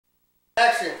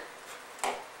Action.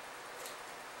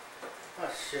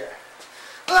 Oh shit.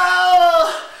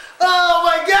 Oh! Oh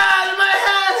my god! My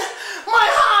hand! My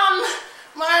arm!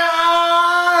 My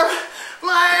arm!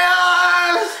 My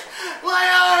arms! My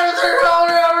arms are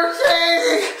over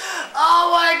changing! Oh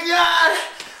my god!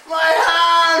 My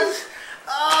hands!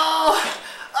 Oh!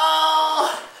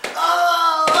 Oh!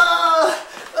 Oh! Oh!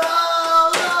 Oh!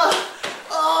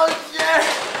 Oh shit!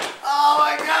 Oh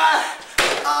my god!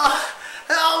 Oh!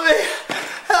 Help me!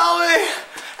 Help me!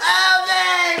 Help me!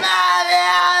 Help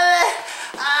me!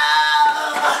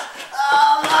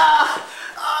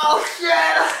 Oh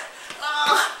shit!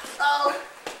 Oh!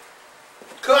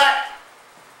 Cut!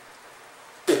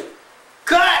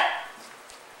 Cut!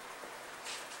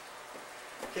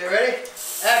 Okay, ready?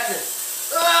 Action!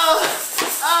 Oh!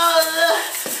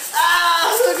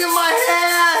 Look at my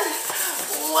hand!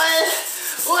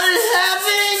 What is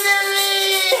happening to me?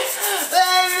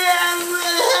 What is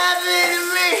happening to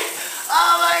me?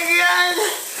 Oh my god!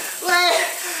 Wait!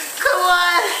 Come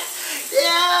on!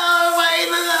 Yeah! Wait!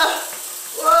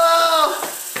 Whoa!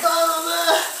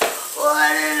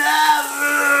 What is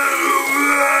happening?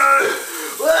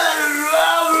 What is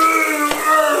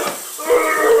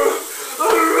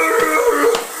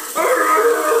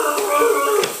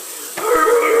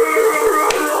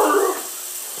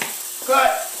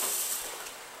Cut!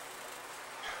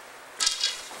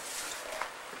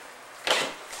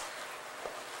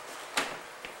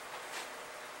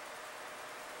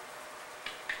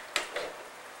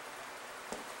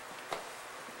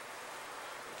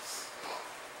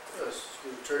 This is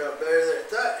going to turn out better than I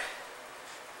thought.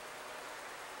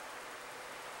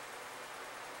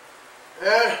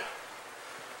 And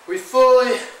we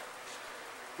fully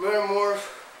metamorph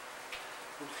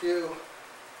into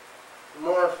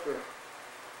monster.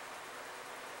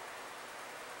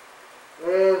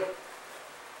 And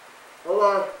hold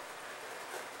on.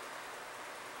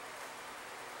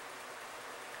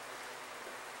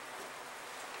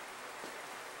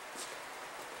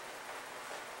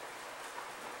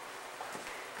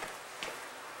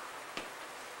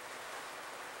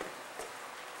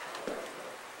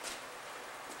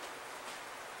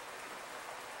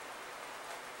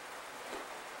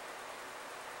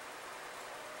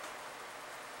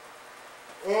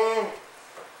 And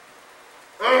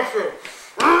action.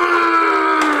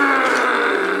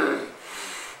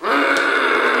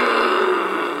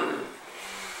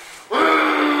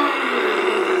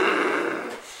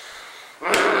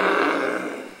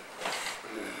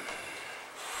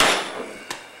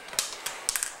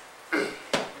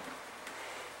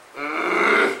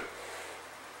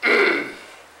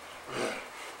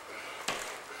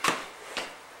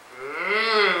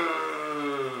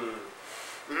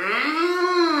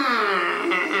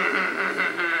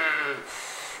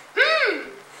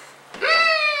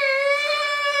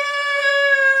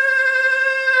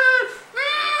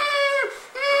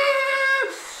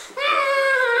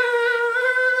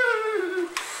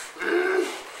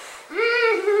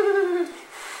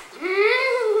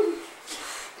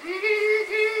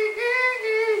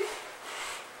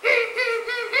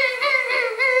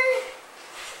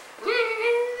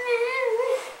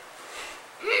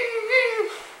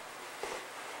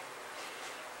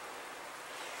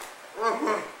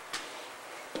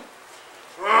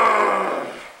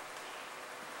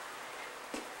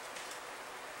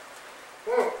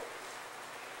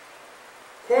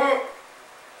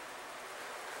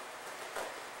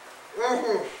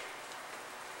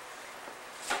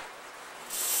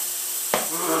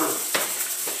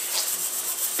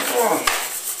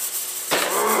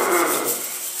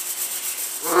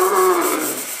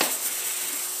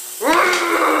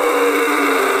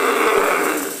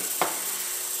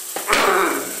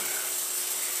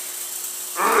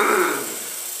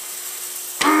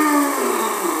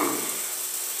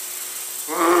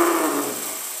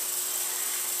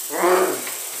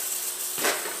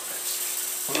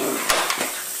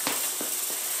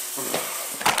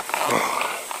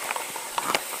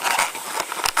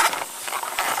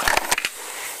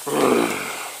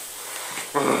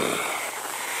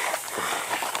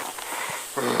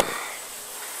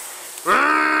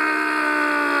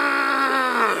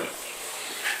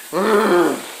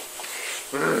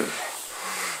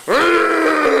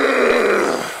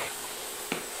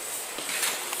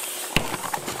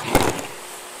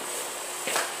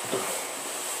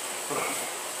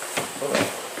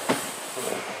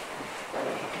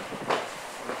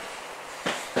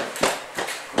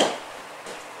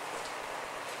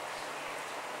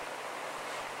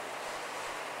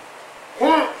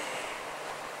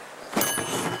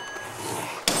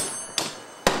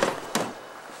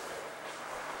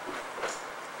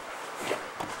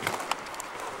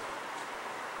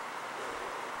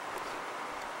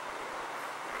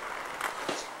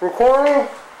 Recording.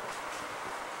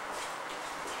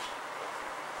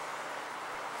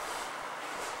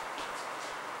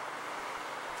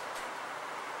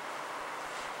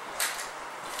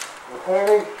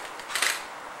 Recording.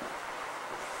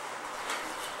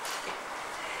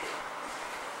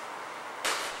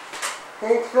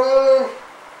 Thanks, man.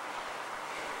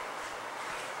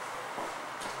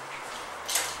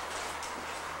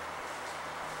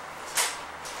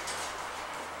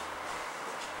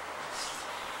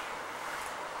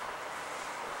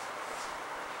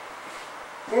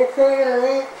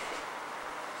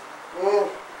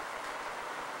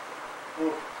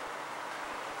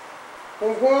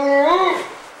 Thanks, man.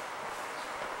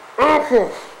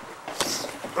 Action.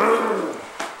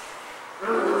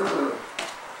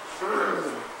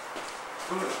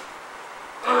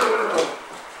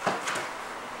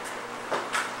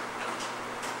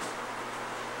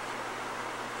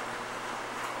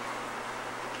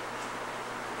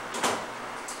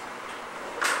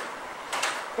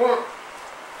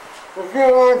 Let's get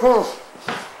it like this.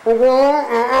 We're going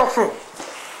in action.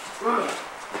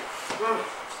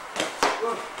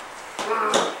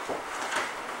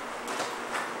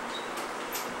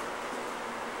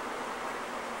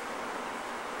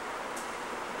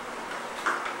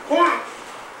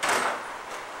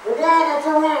 We're going to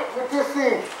work with this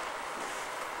thing.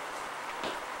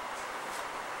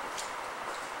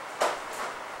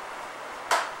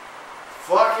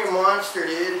 Fucking monster,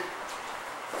 dude.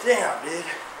 Damn, dude.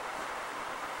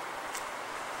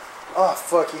 Oh,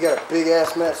 fuck, you got a big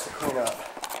ass mess to clean up.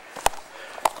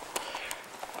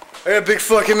 I got a big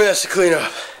fucking mess to clean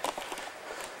up.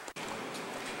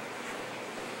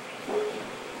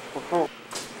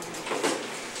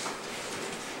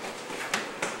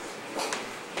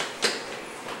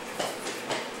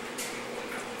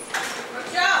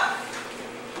 Watch out!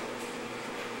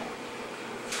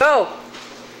 Go!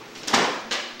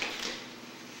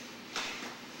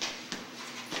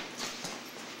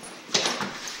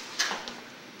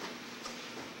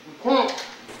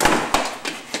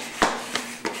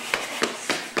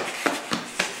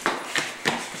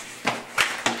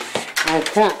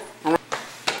 Okay.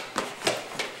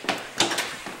 Okay.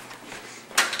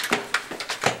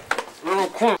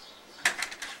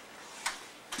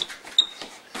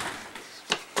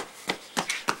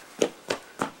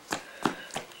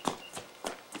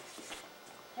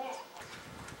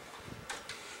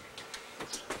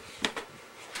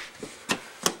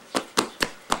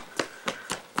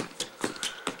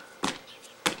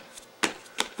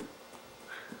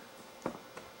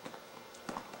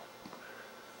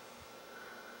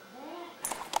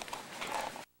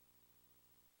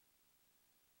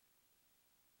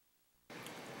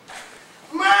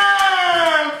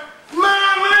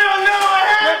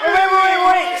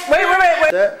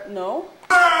 No.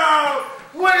 Mom!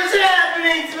 What is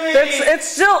happening to me?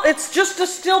 It's just a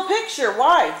still picture.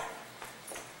 Why?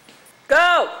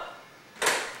 Go!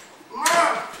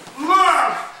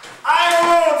 Mom! I don't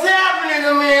know what's happening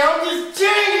to me. I'm just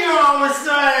changing all of a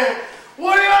sudden.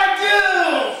 What do I do?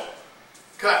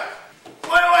 Cut.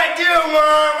 What do I do,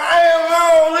 Mom? I don't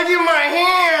know. Look at my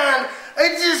hand.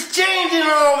 It's just changing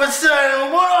all of a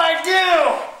sudden. What do I do?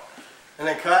 And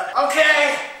then cut.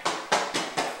 Okay.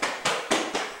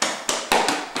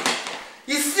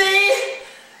 You see?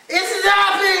 It's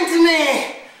happening to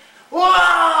me.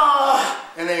 Whoa!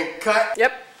 And then cut.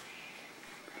 Yep.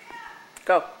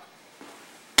 Go.